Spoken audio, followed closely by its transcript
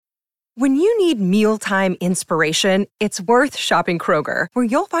When you need mealtime inspiration, it's worth shopping Kroger, where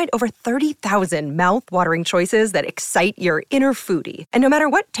you'll find over 30,000 mouth-watering choices that excite your inner foodie. And no matter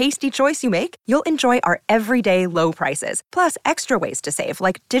what tasty choice you make, you'll enjoy our everyday low prices, plus extra ways to save,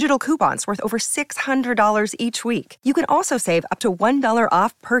 like digital coupons worth over $600 each week. You can also save up to $1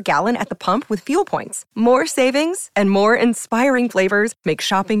 off per gallon at the pump with fuel points. More savings and more inspiring flavors make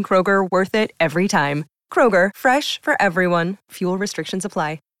shopping Kroger worth it every time. Kroger, fresh for everyone. Fuel restrictions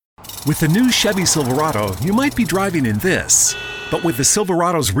apply. With the new Chevy Silverado, you might be driving in this. But with the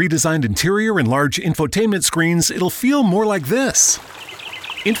Silverado's redesigned interior and large infotainment screens, it'll feel more like this.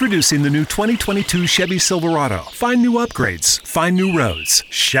 Introducing the new 2022 Chevy Silverado. Find new upgrades. Find new roads.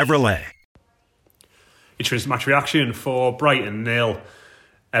 Chevrolet. It's match reaction for Brighton 0,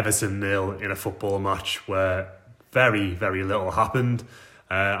 Everton 0 in a football match where very, very little happened.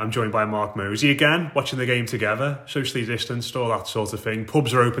 I'm joined by Mark Mosey again, watching the game together, socially distanced, all that sort of thing.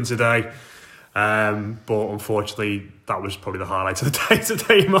 Pubs are open today, but unfortunately that was probably the highlight of the day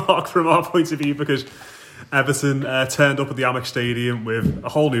today, Mark, from our point of view, because Everton turned up at the Amex Stadium with a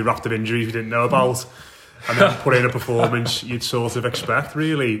whole new raft of injuries we didn't know about, and then put in a performance you'd sort of expect,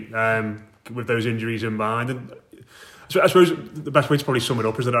 really, with those injuries in mind. And I suppose the best way to probably sum it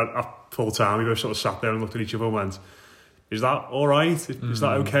up is that at full time we both sort of sat there and looked at each other and went, is that all right? Is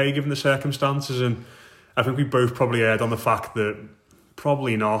that okay given the circumstances? And I think we both probably erred on the fact that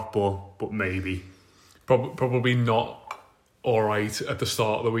probably not, but maybe. Probably not all right at the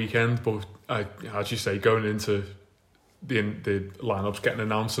start of the weekend, but as you say, going into the lineups getting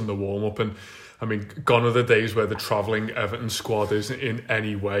announced in the warm-up, and I mean, gone are the days where the travelling Everton squad is in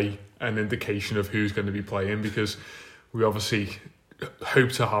any way an indication of who's going to be playing, because we obviously hope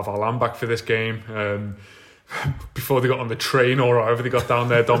to have Alan back for this game. Before they got on the train or however they got down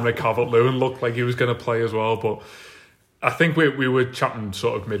there, Dominic Calvert-Lewin looked like he was going to play as well. But I think we were chatting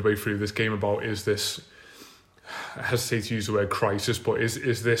sort of midway through this game about, is this, I hesitate to use the word crisis, but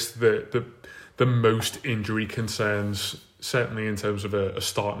is this the most injury concerns, certainly in terms of a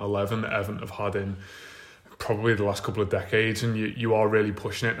starting 11 that Everton have had in probably the last couple of decades, and you are really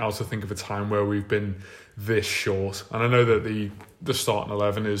pushing it now to think of a time where we've been this short. And I know that the starting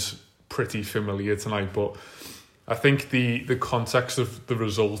 11 is pretty familiar tonight, but I think the context of the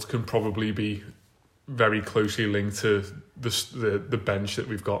result can probably be very closely linked to the bench that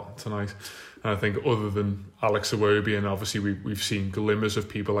we've got tonight. And I think other than Alex Iwobi, and obviously we've seen glimmers of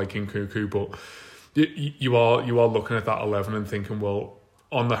people like Nkunku, but you are looking at that 11 and thinking, well,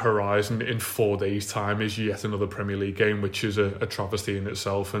 on the horizon in 4 days' time is yet another Premier League game, which is a travesty in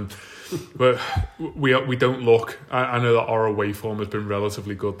itself. And but we don't look. I know that our away form has been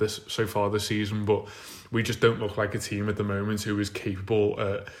relatively good so far this season, but we just don't look like a team at the moment who is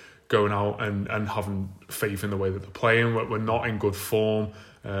capable going out and having faith in the way that they're playing. We're not in good form.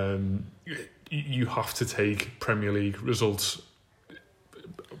 You have to take Premier League results,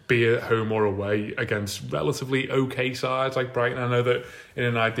 be it home or away, against relatively okay sides like Brighton. I know that in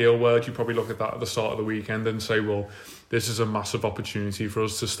an ideal world you probably look at that at the start of the weekend and say, well, this is a massive opportunity for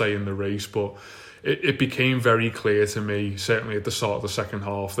us to stay in the race, but it became very clear to me, certainly at the start of the second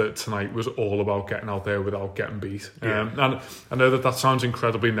half, that tonight was all about getting out there without getting beat. And I know that sounds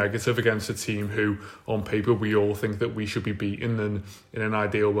incredibly negative against a team who, on paper, we all think that we should be beaten, and in an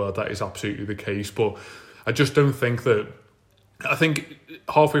ideal world that is absolutely the case. But I just don't think that... I think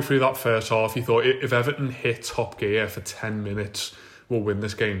halfway through that first half, you thought, if Everton hit top gear for 10 minutes, we'll win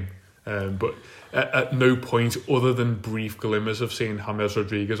this game. But at no point, other than brief glimmers of seeing James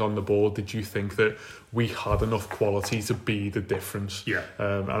Rodriguez on the board, did you think that we had enough quality to be the difference.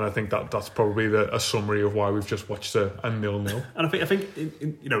 And I think that's probably a summary of why we've just watched a 0-0. And I think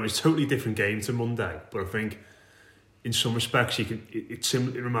it's a totally different game to Monday, but I think in some respects it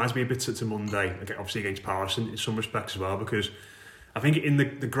reminds me a bit to Monday, obviously against Palace in some respects as well, because I think in the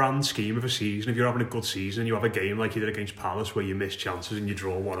grand scheme of a season, if you're having a good season, you have a game like you did against Palace where you miss chances and you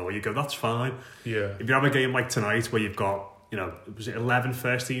draw 1-0, you go, that's fine. Yeah. If you have a game like tonight where you've got, was it 11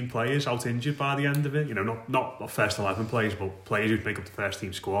 first team players out injured by the end of it? Not first 11 players, but players who make up the first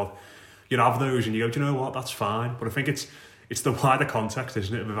team squad. You'd have those and you go, do you know what, that's fine. But I think it's the wider context,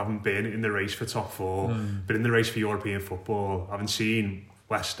 isn't it, of having been in the race for top four, been in the race for European football, having seen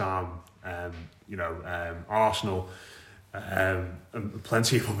West Ham, Arsenal, and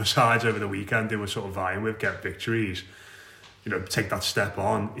plenty of other sides over the weekend who were sort of vying with get victories, take that step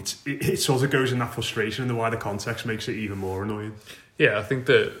on. It sort of goes in that frustration, and the wider context makes it even more annoying. Yeah, I think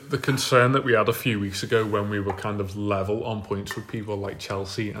the concern that we had a few weeks ago when we were kind of level on points with people like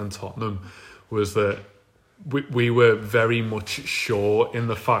Chelsea and Tottenham was that we were very much sure in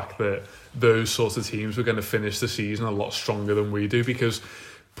the fact that those sorts of teams were going to finish the season a lot stronger than we do, because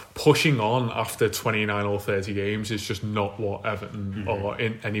pushing on after 29 or 30 games is just not what Everton are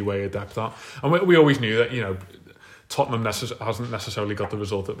in any way adept at. And we always knew that, you know, Tottenham hasn't necessarily got the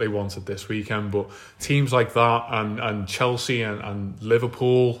result that they wanted this weekend, but teams like that and Chelsea and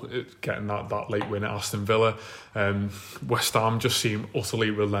Liverpool getting that late win at Aston Villa, West Ham just seem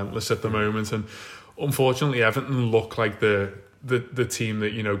utterly relentless at the moment, and unfortunately Everton look like the team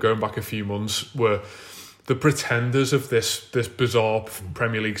that, you know, going back a few months were the pretenders of this bizarre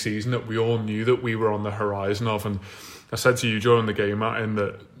Premier League season that we all knew that we were on the horizon of. And I said to you during the game, Martin,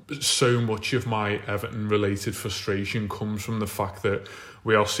 that so much of my Everton-related frustration comes from the fact that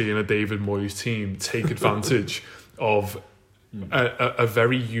we are seeing a David Moyes team take advantage of a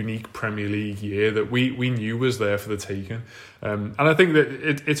very unique Premier League year that we knew was there for the taking. And I think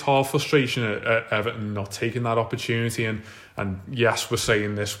that it's hard frustration at Everton not taking that opportunity. And yes, we're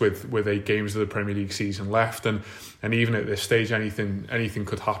saying this with 8 games of the Premier League season left, and even at this stage, anything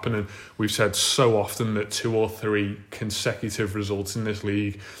could happen. And we've said so often that 2 or 3 consecutive results in this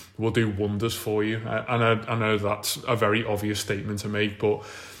league will do wonders for you. And I know that's a very obvious statement to make, but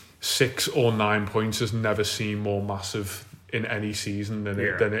 6 or 9 points has never seemed more massive in any season than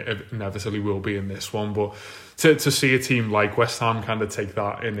it inevitably will be in this one. But to see a team like West Ham kind of take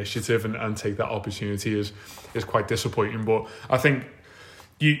that initiative and take that opportunity is quite disappointing. But I think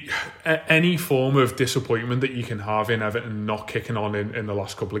any form of disappointment that you can have in Everton not kicking on in the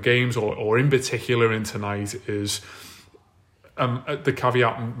last couple of games, or in particular in tonight, is the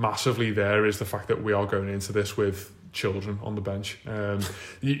caveat massively there is the fact that we are going into this with children on the bench.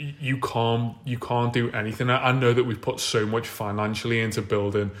 You can't do anything. I know that we've put so much financially into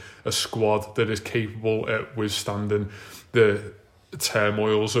building a squad that is capable at withstanding the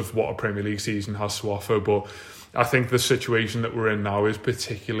turmoils of what a Premier League season has to offer, but I think the situation that we're in now is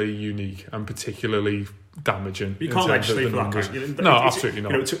particularly unique and particularly damaging. You can't legislate for that, can you? No, absolutely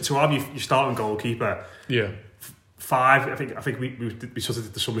not. You know, to have your starting goalkeeper, 5, I think we sort of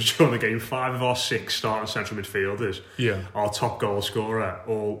did the summers during the game. 5 of our 6 starting central midfielders, our top goal scorer,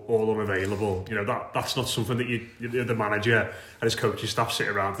 all unavailable. You know, that's not something that the manager and his coaching staff sit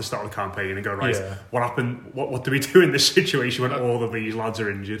around at the start of the campaign and go, right, what happened? What do we do in this situation when all of these lads are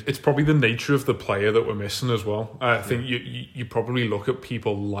injured? It's probably the nature of the player that we're missing as well. I think you probably look at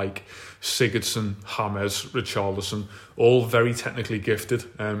people like Sigurdsson, James, Richarlison, all very technically gifted.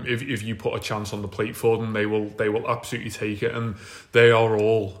 If you put a chance on the plate for them, they will absolutely take it, and they are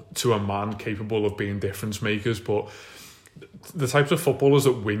all to a man capable of being difference makers. But the types of footballers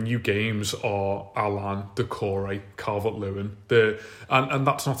that win you games are Alan, Decore, Calvert-Lewin. And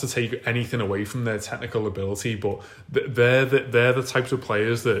that's not to take anything away from their technical ability, but they're the types of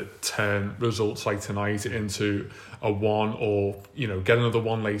players that turn results like tonight into a 1, or, you know, get another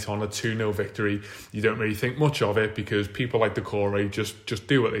 1 late on, a 2-0 victory. You don't really think much of it because people like Decore just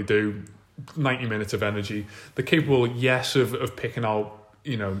do what they do. 90 minutes of energy. They're capable, yes, of picking out,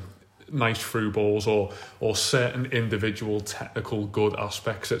 you know, nice through balls or certain individual technical good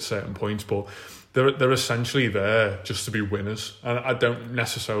aspects at certain points, but they're essentially there just to be winners. And I don't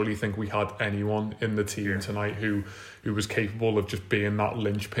necessarily think we had anyone in the team tonight who was capable of just being that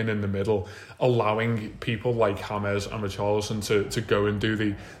linchpin in the middle, allowing people like James and Richarlison to go and do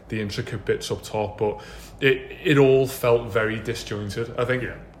the intricate bits up top. But it all felt very disjointed. I think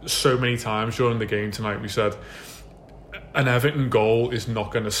so many times during the game tonight we said an Everton goal is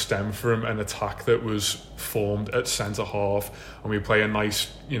not going to stem from an attack that was formed at centre half, and we play a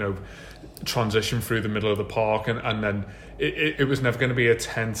nice, you know, transition through the middle of the park, and then it was never going to be a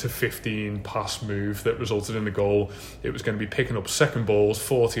 10 to 15 pass move that resulted in the goal. It was going to be picking up second balls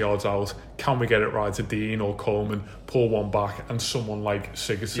 40 yards out. Can we get it right to Dean or Coleman, pull one back, and someone like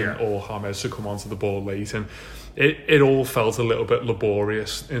Sigurdsson or James to come onto the ball late? And it all felt a little bit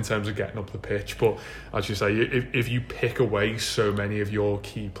laborious in terms of getting up the pitch. But as you say, if you pick away so many of your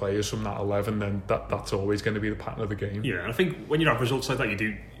key players from that 11, then that's always going to be the pattern of the game. Yeah, I think when you have results like that, you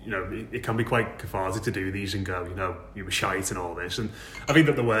do, you know, it can be quite cathartic to do these and go, you know, you were shite and all this. And I think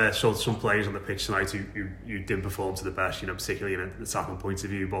that there were sort of some players on the pitch tonight who didn't perform to the best, you know, particularly in an attacking point of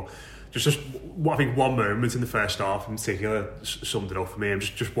view. But just I think one moment in the first half in particular summed it up for me. I'm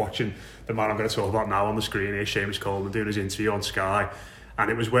just watching the man I'm going to talk about now on the screen here, Seamus Coleman, doing his interview on Sky.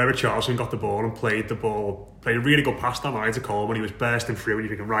 And it was where Richarlison got the ball and played a really good pass down the line to Coleman. He was bursting through and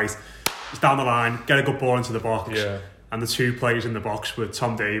you're thinking, right, he's down the line, get a good ball into the box. Yeah. And the 2 players in the box were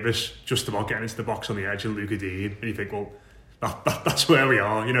Tom Davies just about getting into the box on the edge and Luca Dean. And you think, well, that's where we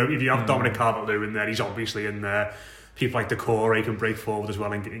are. You know, if you have Dominic Calvert-Lewin in there, he's obviously in there. People like Decore can break forward as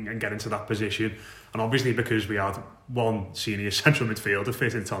well and get into that position. And obviously because we had one senior central midfielder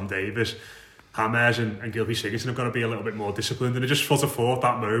fit in Tom Davies, James and Gylfi Sigurdsson have got to be a little bit more disciplined. And I just sort of thought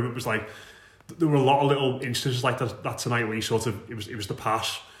that moment was like, there were a lot of little instances like that tonight where it was the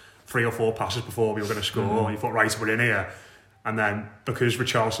pass, 3 or 4 passes before we were going to score. Mm-hmm. You thought, right, we're in here. And then because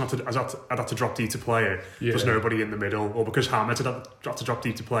Richarlison had to drop deep to play it, there's nobody in the middle. Or because Hammett had to drop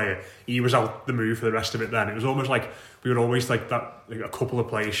deep to play it, he was out the move for the rest of it then. It was almost like we were always like that, like a couple of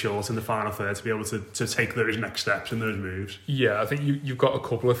players short in the final third to be able to take those next steps and those moves. Yeah, I think you've got a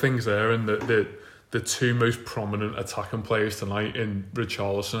couple of things there, and the two most prominent attacking players tonight in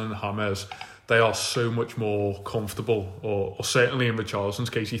Richarlison and James, they are so much more comfortable, or certainly in Richarlison's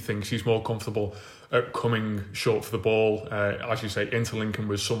case, he thinks he's more comfortable at coming short for the ball, as you say, interlinking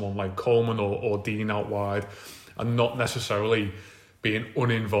with someone like Coleman or Dean out wide, and not necessarily being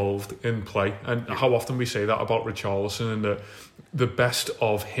uninvolved in play. And how often we say that about Richarlison, and that the best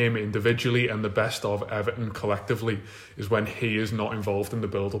of him individually and the best of Everton collectively is when he is not involved in the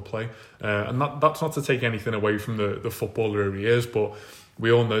build-up play. And that's not to take anything away from the footballer he is, but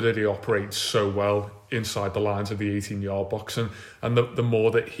we all know that he operates so well inside the lines of the 18-yard box, and the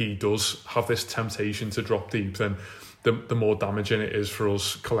more that he does have this temptation to drop deep, then the more damaging it is for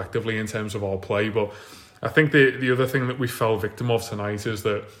us collectively in terms of our play. But I think the other thing that we fell victim of tonight is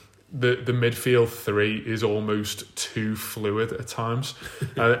that the midfield three is almost too fluid at times.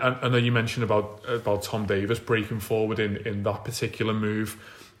 I know you mentioned about Tom Davies breaking forward in that particular move.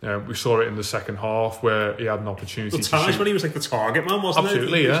 We saw it in the second half where he had an opportunity to shoot. When he was like the target man, wasn't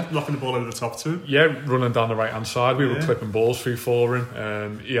Absolutely, it? yeah. Knocking the ball over the top to him. Yeah, running down the right-hand side. We were clipping balls through for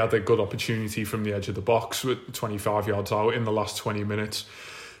him. He had a good opportunity from the edge of the box with 25 yards out in the last 20 minutes.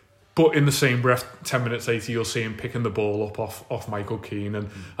 But in the same breath, 10 minutes later, you'll see him picking the ball up off Michael Keane. And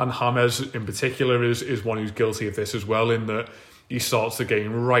James, in particular, is one who's guilty of this as well, in that he starts the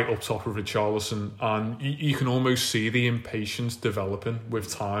game right up top of Richarlison, and you can almost see the impatience developing with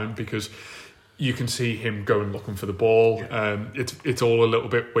time, because you can see him going looking for the ball. It's all a little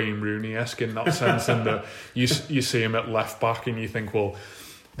bit Wayne Rooney-esque in that sense, and that you see him at left back and you think, well,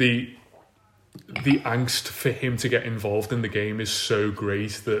 the angst for him to get involved in the game is so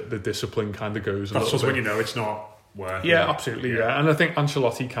great that the discipline kind of goes a little bit. That's just when you know it's not working. Yeah, absolutely, yeah. And I think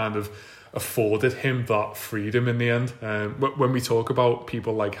Ancelotti kind of afforded him that freedom in the end. When we talk about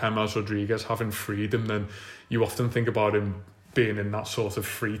people like James Rodriguez having freedom, then you often think about him being in that sort of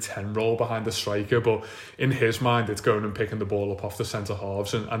 3-10 role behind the striker, but in his mind it's going and picking the ball up off the centre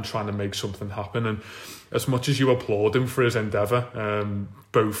halves and trying to make something happen. And as much as you applaud him for his endeavour,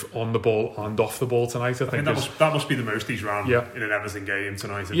 both on the ball and off the ball tonight, I think that must be the most he's ran in an Everton game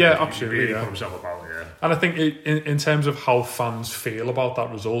tonight. Yeah, absolutely. He really put himself about, And I think in terms of how fans feel about that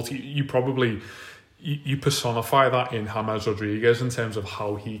result, you probably you personify that in James Rodriguez in terms of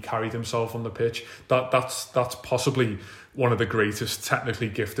how he carried himself on the pitch. That's possibly one of the greatest technically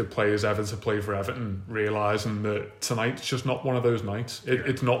gifted players ever to play for Everton, realising that tonight's just not one of those nights.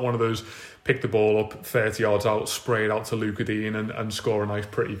 It's not one of those pick the ball up 30 yards out, spray it out to Luca Dean and score a nice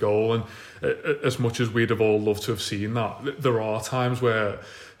pretty goal. And as much as we'd have all loved to have seen that, there are times where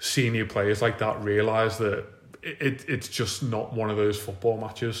senior players like that realise that it's just not one of those football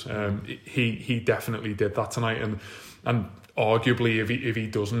matches. He definitely did that tonight, and arguably if he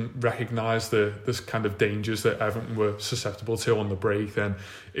doesn't recognise this kind of dangers that Everton were susceptible to on the break, then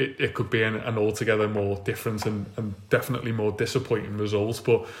it could be an altogether more different and definitely more disappointing result.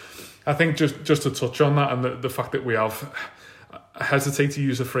 But I think just to touch on that, and the fact that we have, I hesitate to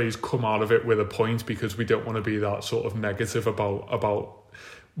use the phrase come out of it with a point, because we don't want to be that sort of negative about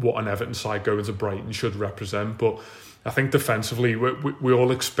what an Everton side going to Brighton should represent. But I think defensively we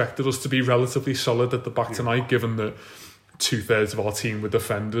all expected us to be relatively solid at the back tonight, given that 2/3 of our team were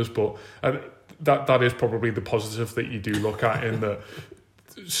defenders. But that is probably the positive that you do look at, in that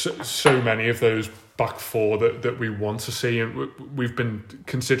so many of those back four that we want to see, and we've been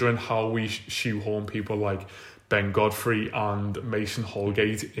considering how we shoehorn people like Ben Godfrey and Mason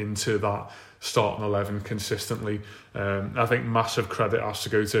Holgate into that starting 11 consistently. I think massive credit has to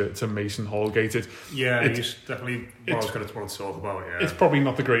go to Mason Holgate. He's definitely what I was going to want to talk about. Yeah, it's probably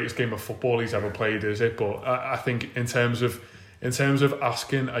not the greatest game of football he's ever played, is it? But I think in terms of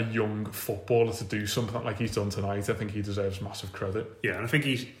asking a young footballer to do something like he's done tonight, I think he deserves massive credit. Yeah, and I think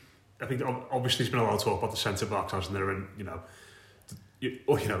obviously there's been a lot of talk about the centre backs, hasn't there? And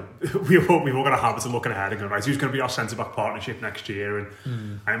we've all got a habit of looking ahead and going, right, who's going to be our centre back partnership next year?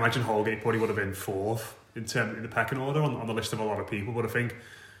 And I imagine Holgate probably would have been fourth in the pecking order on the list of a lot of people. But I think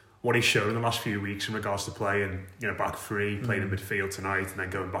what he's shown in the last few weeks in regards to playing, back three, playing in midfield tonight, and then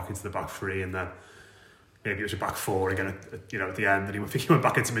going back into the back three, and then maybe it was a back four again at the end, and he went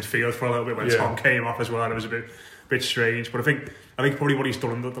back into midfield for a little bit when Tom came off as well. And it was a bit bit strange. But I think probably what he's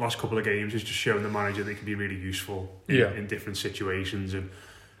done in the last couple of games is just shown the manager that he can be really useful in different situations. And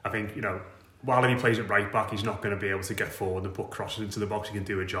I think, you know, while if he plays at right back, he's not going to be able to get forward and put crosses into the box. He can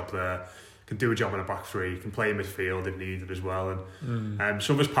do a job there. Can do a job in a back three. Can play in midfield if needed as well. And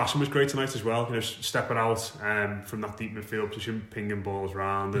some of his passing was great tonight as well. You know, stepping out from that deep midfield position, pinging balls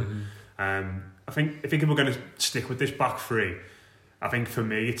around. And I think if we're going to stick with this back three, I think for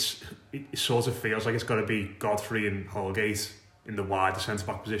me it sort of feels like it's got to be Godfrey and Holgate in the wider centre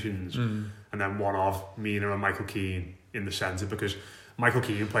back positions, and then one of Mina and Michael Keane in the centre, because Michael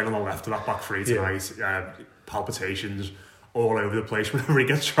Keane playing on the left of that back three tonight, palpitations all over the place. Whenever he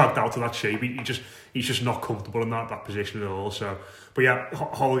gets dragged out of that shape, he's just not comfortable in that position at all. So, but yeah,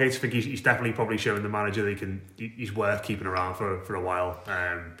 Holgate, I think he's definitely probably showing the manager that he's worth keeping around for a while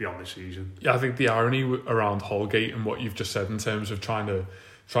beyond this season. Yeah, I think the irony around Holgate and what you've just said in terms of trying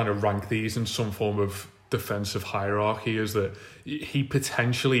to rank these in some form of defensive hierarchy is that he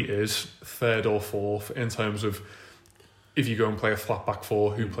potentially is third or fourth in terms of, if you go and play a flat back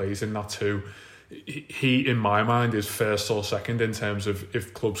four, who plays in that two. He, in my mind, is first or second in terms of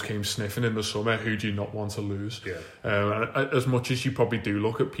if clubs came sniffing in the summer, who do you not want to lose? As much as you probably do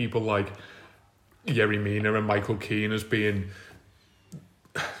look at people like Yerry Mina and Michael Keane as being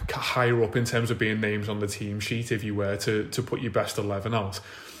higher up in terms of being names on the team sheet, if you were to put your best 11 out,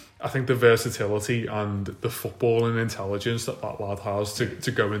 I think the versatility and the footballing intelligence that lad has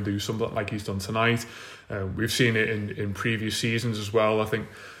to go and do something like he's done tonight. We've seen it in previous seasons as well. I think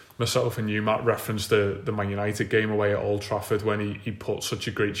myself and you, Matt, referenced the Man United game away at Old Trafford when he put such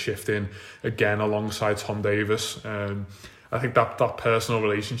a great shift in, again, alongside Tom Davis. I think that personal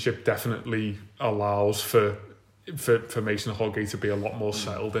relationship definitely allows for Mason Holgate to be a lot more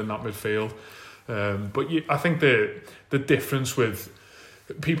settled in that midfield. But I think the difference with...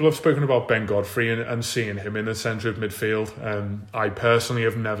 People have spoken about Ben Godfrey and seeing him in the centre of midfield. I personally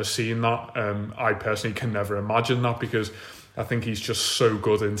have never seen that. I personally can never imagine that, because I think he's just so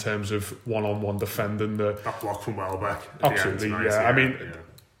good in terms of one-on-one defending. That block from Welbeck. Absolutely, yeah. I mean,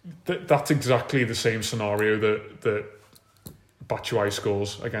 that's exactly the same scenario that Batshuayi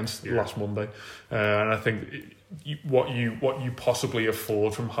scores against last Monday. And I think what you possibly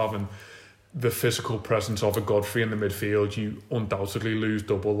afford from having the physical presence of a Godfrey in the midfield, you undoubtedly lose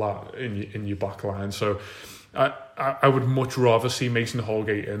double that in your back line. So I would much rather see Mason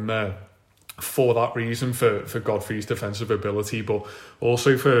Holgate in there for that reason, for Godfrey's defensive ability, but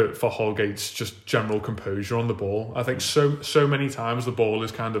also for Holgate's just general composure on the ball. I think so many times the ball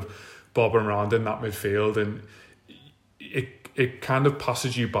is kind of bobbing around in that midfield, and it kind of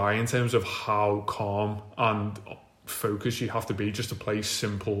passes you by in terms of how calm and focus you have to be just to play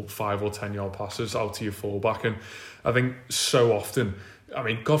simple 5 or 10 yard passes out to your fullback. And I think so often, I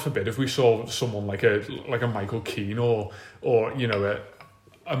mean, God forbid if we saw someone like a Michael Keane or you know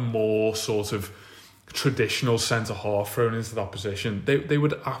a more sort of traditional centre half thrown into that position, they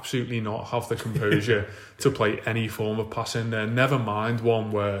would absolutely not have the composure to play any form of pass in there. Never mind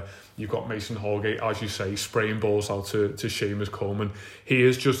one where you've got Mason Holgate, as you say, spraying balls out to Seamus Coleman. He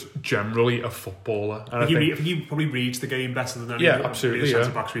is just generally a footballer. And I think he probably reads the game better than any absolutely, the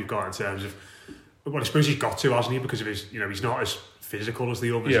centre backs we've got in terms of. Well, I suppose he's got to, hasn't he? Because of his, you know, he's not as physical as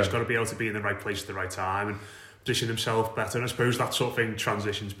the others. He's got to be able to be in the right place at the right time and position himself better. And I suppose that sort of thing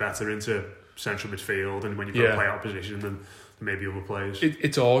transitions better into central midfield, and when you've got to play out of position than maybe other players.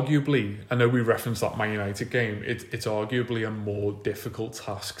 It's arguably, I know we referenced that Man United game, it's arguably a more difficult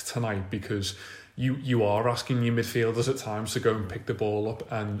task tonight, because you are asking your midfielders at times to go and pick the ball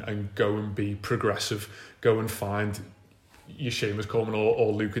up and go and be progressive, go and find your Seamus Coleman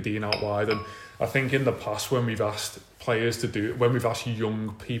or Luca Dean out wide. And I think in the past, when we've asked players when we've asked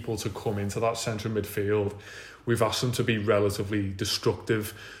young people to come into that central midfield, we've asked them to be relatively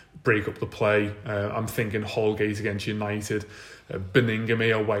destructive, break up the play. I'm thinking Holgate against United,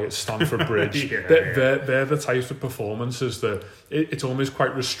 Beningame away at Stamford Bridge. They're the types of performances that it's almost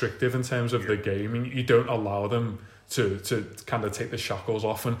quite restrictive in terms of the game. And you don't allow them to kind of take the shackles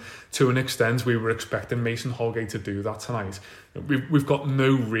off. And to an extent, we were expecting Mason Holgate to do that tonight. We've got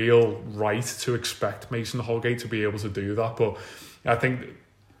no real right to expect Mason Holgate to be able to do that. But I think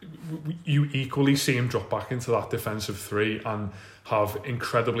you equally see him drop back into that defensive three and have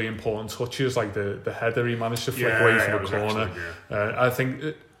incredibly important touches, like the header he managed to flick away from the corner. I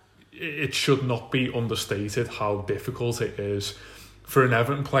think it should not be understated how difficult it is for an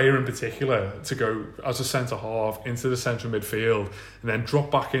Everton player in particular to go as a centre-half into the central midfield and then drop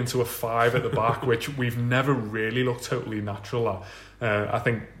back into a 5 at the back, which we've never really looked totally natural at. I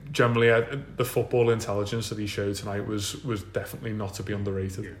think generally the football intelligence that he showed tonight was definitely not to be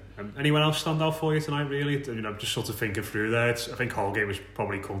underrated. Yeah. Anyone else stand out for you tonight, really? Just sort of thinking through there, I think Holgate was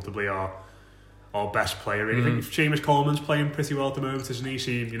probably comfortably our best player. Really. I think Seamus Coleman's playing pretty well at the moment, isn't he?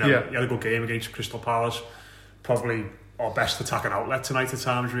 He had a good game against Crystal Palace. Probably our best attacking outlet tonight at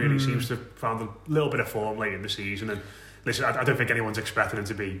times, really. Seems to have found a little bit of form late in the season. And listen, I don't think anyone's expecting him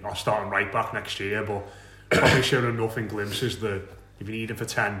to be our starting right back next year, but probably showing enough in glimpses that if you need him for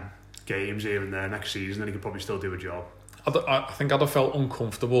 10 games here and there next season, then he could probably still do a job. I think I'd have felt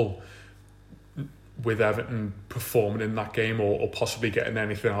uncomfortable with Everton performing in that game or possibly getting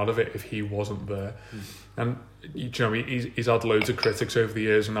anything out of it if he wasn't there. And he's had loads of critics over the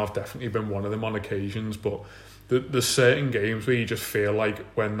years, and I've definitely been one of them on occasions, but there's certain games where you just feel like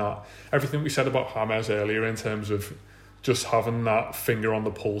when everything we said about James earlier in terms of just having that finger on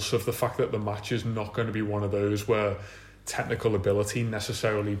the pulse of the fact that the match is not going to be one of those where technical ability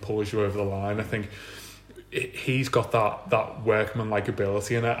necessarily pulls you over the line. I think he's got that workman-like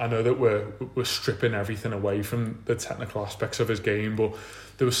ability, and I know that we're stripping everything away from the technical aspects of his game, but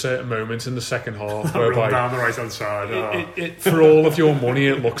there were certain moments in the second half whereby down the right hand side, for all of your money,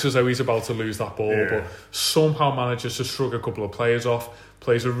 it looks as though he's about to lose that ball, but somehow manages to shrug a couple of players off,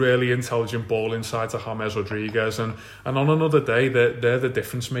 plays a really intelligent ball inside to James Rodriguez, and on another day they're the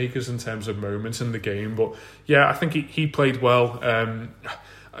difference makers in terms of moments in the game. But yeah, I think he played well.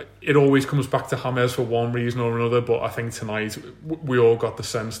 It always comes back to James for one reason or another, but I think tonight we all got the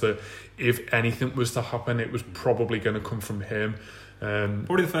sense that if anything was to happen, it was probably going to come from him.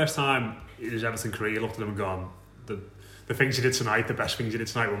 Probably the first time in his Everton career, you looked at him and gone, the things he did tonight, the best things he did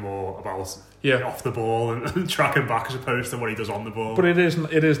tonight were more about off the ball and tracking back as opposed to what he does on the ball. But it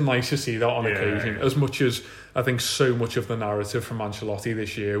is nice to see that on occasion. As much as I think so much of the narrative from Ancelotti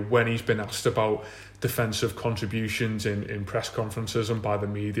this year, when he's been asked about defensive contributions in press conferences and by the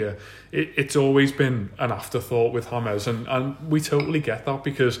media, it's always been an afterthought with James, and we totally get that,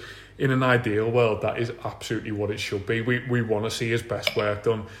 because in an ideal world that is absolutely what it should be. We want to see his best work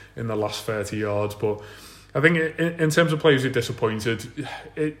done in the last 30 yards, but I think in terms of players who are disappointed,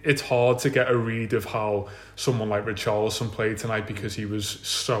 it's hard to get a read of how someone like Richarlison played tonight because he was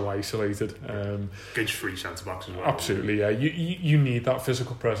so isolated. Against 3 centre-backs as well. Absolutely, yeah. You need that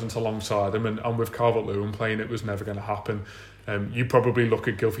physical presence alongside him, and with Calvert-Lewin playing, it was never going to happen. You probably look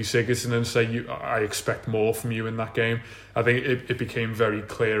at Gylfi Sigurdsson and say, I expect more from you in that game. I think it became very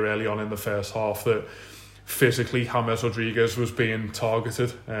clear early on in the first half that physically James Rodriguez was being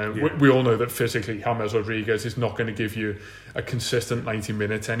targeted. We all know that physically James Rodriguez is not going to give you a consistent 90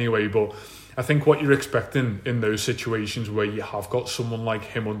 minutes anyway, but I think what you're expecting in those situations where you have got someone like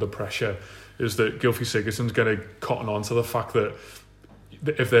him under pressure is that Gylfi Sigurdsson's going to cotton on to the fact that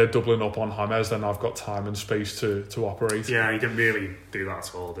if they're doubling up on James, then I've got time and space to operate. Yeah, he didn't really do that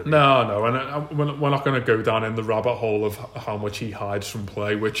at all, did he? No, and we're not going to go down in the rabbit hole of how much he hides from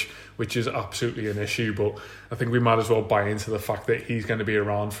play, which is absolutely an issue, but I think we might as well buy into the fact that he's going to be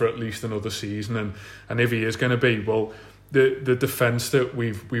around for at least another season, and if he is going to be, well, the defence that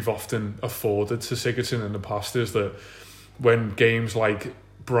we've often afforded to Sigurdsson in the past is that when games like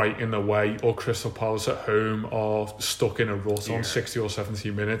Brighton away or Crystal Palace at home are stuck in a rut on 60 or 70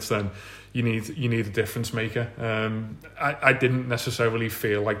 minutes, then you need a difference maker. I didn't necessarily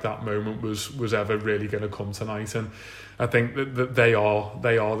feel like that moment was ever really going to come tonight, and I think that they are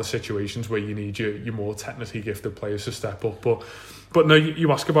the situations where you need your more technically gifted players to step up. But no,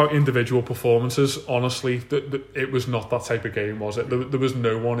 you ask about individual performances. Honestly, it was not that type of game, was it? There was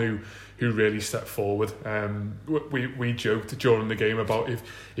no one who really stepped forward. We joked during the game about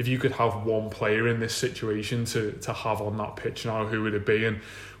if you could have one player in this situation to have on that pitch now, who would it be? And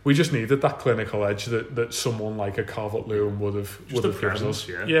we just needed that clinical edge that someone like a Calvert-Lewin would have given us.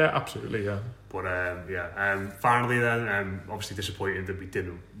 Yeah, absolutely, yeah. But finally then, obviously disappointing that we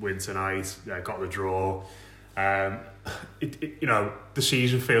didn't win tonight. Got the draw. The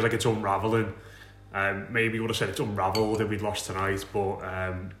season feels like it's unravelling. Maybe would have said it's unravelled if we'd lost tonight, but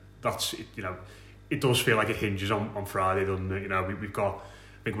that's it does feel like it hinges on Friday, doesn't it? We've got,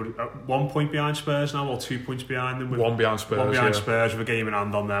 I think we're 1 point behind Spurs now, or 2 points behind them. One behind Spurs. Spurs with a game in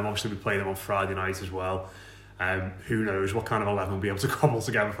hand on them. Obviously we play them on Friday night as well. Who knows what kind of 11 we'll be able to cobble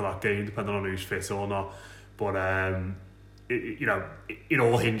together for that game, depending on who's fit or not. But it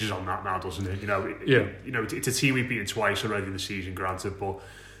all hinges on that now, doesn't it? It's a team we've beaten twice already this season, granted, but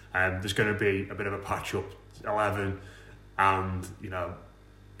there's going to be a bit of a patch up 11, and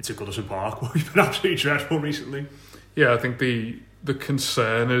it's at Goodison Park where we've been absolutely dreadful recently. Yeah, I think the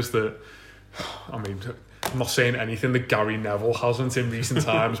concern is that, I mean, I'm not saying anything that Gary Neville hasn't in recent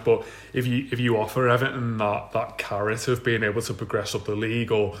times, but if you offer Everton that carrot of being able to progress up the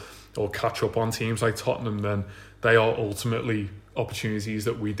league or catch up on teams like Tottenham, then they are ultimately opportunities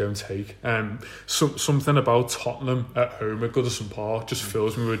that we don't take. Something about Tottenham at home at Goodison Park just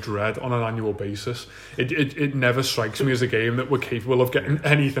fills me with dread on an annual basis. It never strikes me as a game that we're capable of getting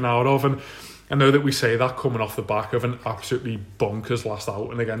anything out of, and I know that we say that coming off the back of an absolutely bonkers last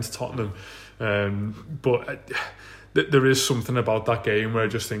outing against Tottenham, but there is something about that game where I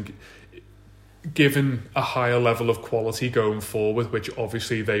just think, given a higher level of quality going forward, which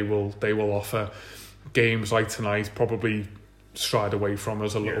obviously they will offer, games like tonight probably stride away from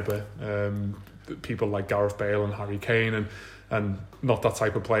us a little bit. People like Gareth Bale and Harry Kane and not that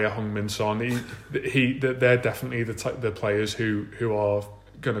type of player, Heung-min Son. They're definitely the players who are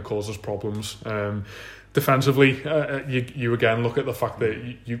going to cause us problems. Defensively, you again look at the fact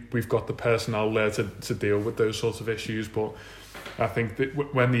that we've got the personnel there to deal with those sorts of issues, but I think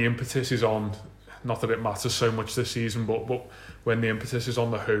that when the impetus is on, not that it matters so much this season, but when the impetus is on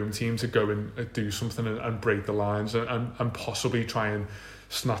the home team to go and do something and break the lines and possibly try and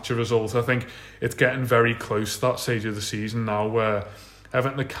snatch a result, I think it's getting very close to that stage of the season now where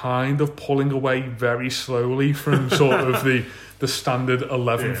Everton are kind of pulling away very slowly from sort of the standard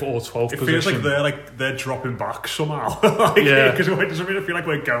 11th or 12th position. It feels like they're dropping back somehow. Because it doesn't really feel like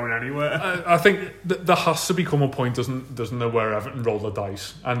we're going anywhere. I think there has to become a point, doesn't there, where Everton roll the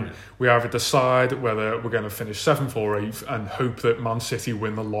dice and we either decide whether we're going to finish 7th or 8th and hope that Man City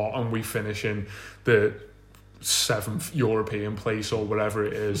win the lot and we finish in the 7th European place or whatever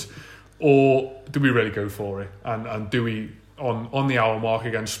it is, or do we really go for it and do we on the hour mark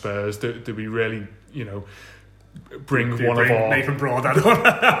against Spurs, do we really, bring one of our Nathan Broad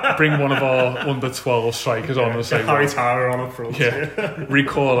on. bring one of our under 12 strikers on and say Harry Tower on up front.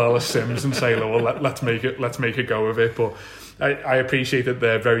 Recall Ellis Sims and say, well, let's make a go of it. But I appreciate that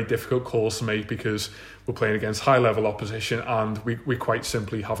they're very difficult calls to make because we're playing against high level opposition and we quite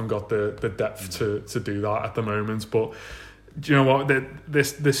simply haven't got the depth to do that at the moment. But do you know what,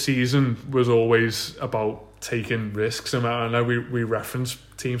 this season was always about taking risks, and I know we reference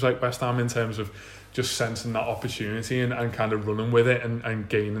teams like West Ham in terms of just sensing that opportunity and kind of running with it and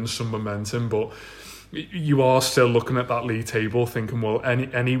gaining some momentum, but you are still looking at that league table thinking, well,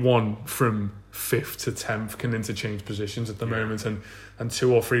 anyone from 5th to 10th can interchange positions at the moment, and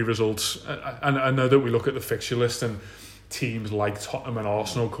 2 or 3 results, and I know that we look at the fixture list and teams like Tottenham and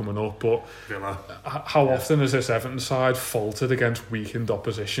Arsenal coming up, but Villa. How often has this Everton side faltered against weakened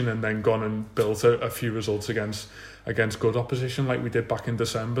opposition and then gone and built a few results against good opposition like we did back in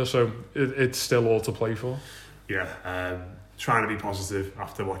December? So it's still all to play for. Trying to be positive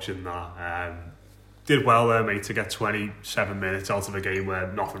after watching that. Did well there, mate, to get 27 minutes out of a game where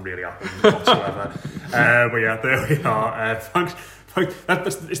nothing really happened whatsoever. But yeah, there we are. Thanks.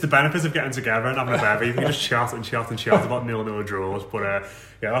 It's the benefits of getting together and having a bevy. You can just chat about 0-0 draws. But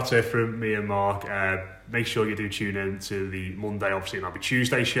that's it from me and Mark. Make sure you do tune in to the Monday, obviously, and that'll be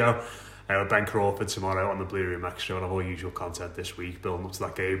Tuesday show. With Ben Crawford tomorrow on the Blue Room Extra, and all usual content this week, building up to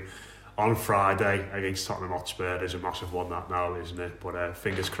that game on Friday against Tottenham Hotspur. There's a massive one that now, isn't it? But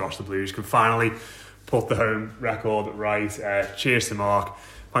fingers crossed the Blues can finally put the home record right. Cheers to Mark.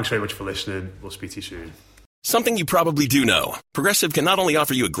 Thanks very much for listening. We'll speak to you soon. Something you probably do know. Progressive can not only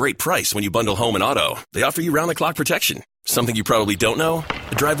offer you a great price when you bundle home and auto, they offer you round-the-clock protection. Something you probably don't know?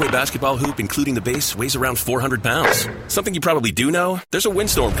 A driveway basketball hoop, including the base, weighs around 400 pounds. Something you probably do know? There's a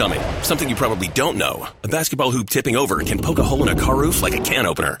windstorm coming. Something you probably don't know? A basketball hoop tipping over can poke a hole in a car roof like a can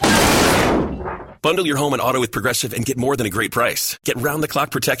opener. Bundle your home and auto with Progressive and get more than a great price. Get round-the-clock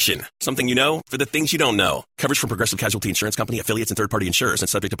protection. Something you know for the things you don't know. Coverage from Progressive Casualty Insurance Company, affiliates, and third-party insurers and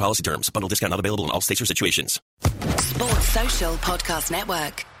subject to policy terms. Bundle discount not available in all states or situations. Sports Social Podcast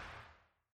Network.